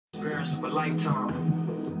years, but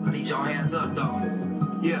lifetime. I need y'all hands up, though.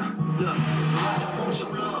 Yeah, look, I want your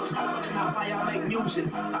love. It's not why I make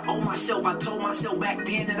music. I owe myself. I told myself back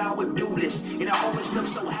then that I would do this. And I always look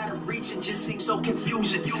so out of reach and just seem so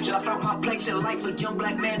confusing. Till I found my place in life, a young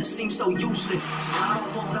black man that seems so useless. I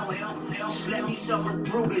don't want no help. Just let me suffer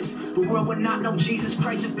through this. The world would not know Jesus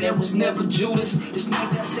Christ if there was never Judas. This name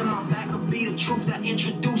that's in my back would be the truth that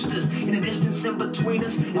introduced us. In the distance in between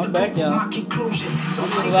us, and the proof of my conclusion. So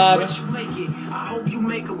what you make it. I hope you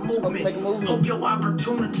make a movement. Hope your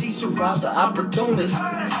opportunity survives the opportunist.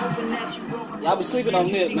 Y'all be sleeping on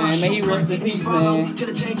Nip, man. May he rest in peace, man.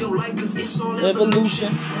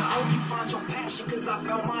 Revolution. I hope you find your passion, cause I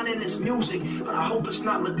found mine in this music. But I hope it's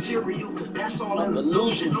not material, cause that's all an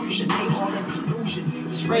illusion. They all in collusion.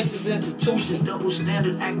 This racist institutions, double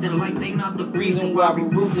standard, acting like they not the reason why we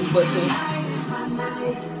ruthless. But tonight is my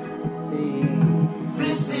night.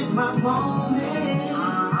 This is my moment.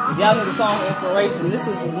 If y'all know the song Inspiration, this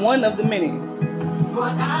is one of the many.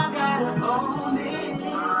 But I gotta own it.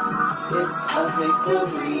 It's a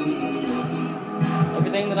victory.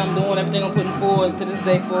 Everything that I'm doing, everything I'm putting forward to this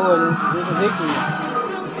day forward is a victory.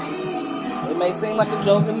 It may seem like a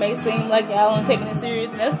joke, it may seem like Alan taking it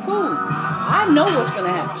serious, and that's cool. I know what's gonna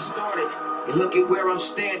happen. I started, and look at where I'm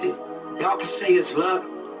standing. Y'all can say it's luck,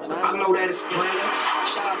 but I know that it's planning.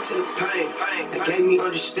 Shout out to the pain that gave me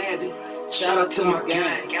understanding. Shout out to my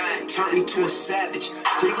gang, turned me to a savage. So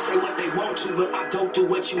they can say what they want to, but I go through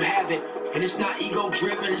what you haven't. And it's not ego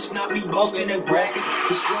driven, it's not me boasting and bragging.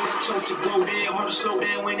 It's slow and choke to go down, hard to slow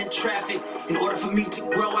down when in traffic. In order for me to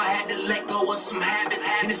grow, I had to let go of some habits.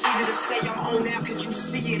 And it's easy to say I'm on now cause you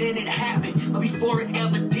see it and it happened. But before it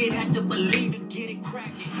ever did, had to believe and get it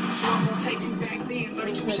cracking. So I'm gonna take you back then,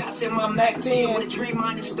 32 shots in my Mac 10. With a dream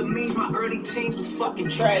minus the means, my early teens was fucking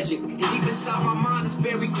tragic. And deep inside my mind is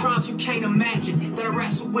buried crimes you can't imagine. That I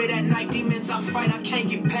wrestle with at night, demons I fight, I can't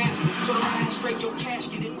get past it. So I straight your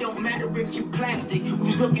casket, it don't matter if you plastic. We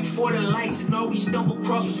was looking for the lights and all we stumbled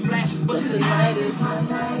across was flashes. But tonight is my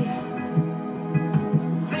night.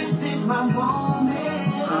 This is my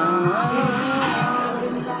moment.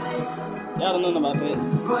 Y'all don't know about that.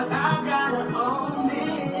 But I gotta own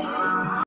it.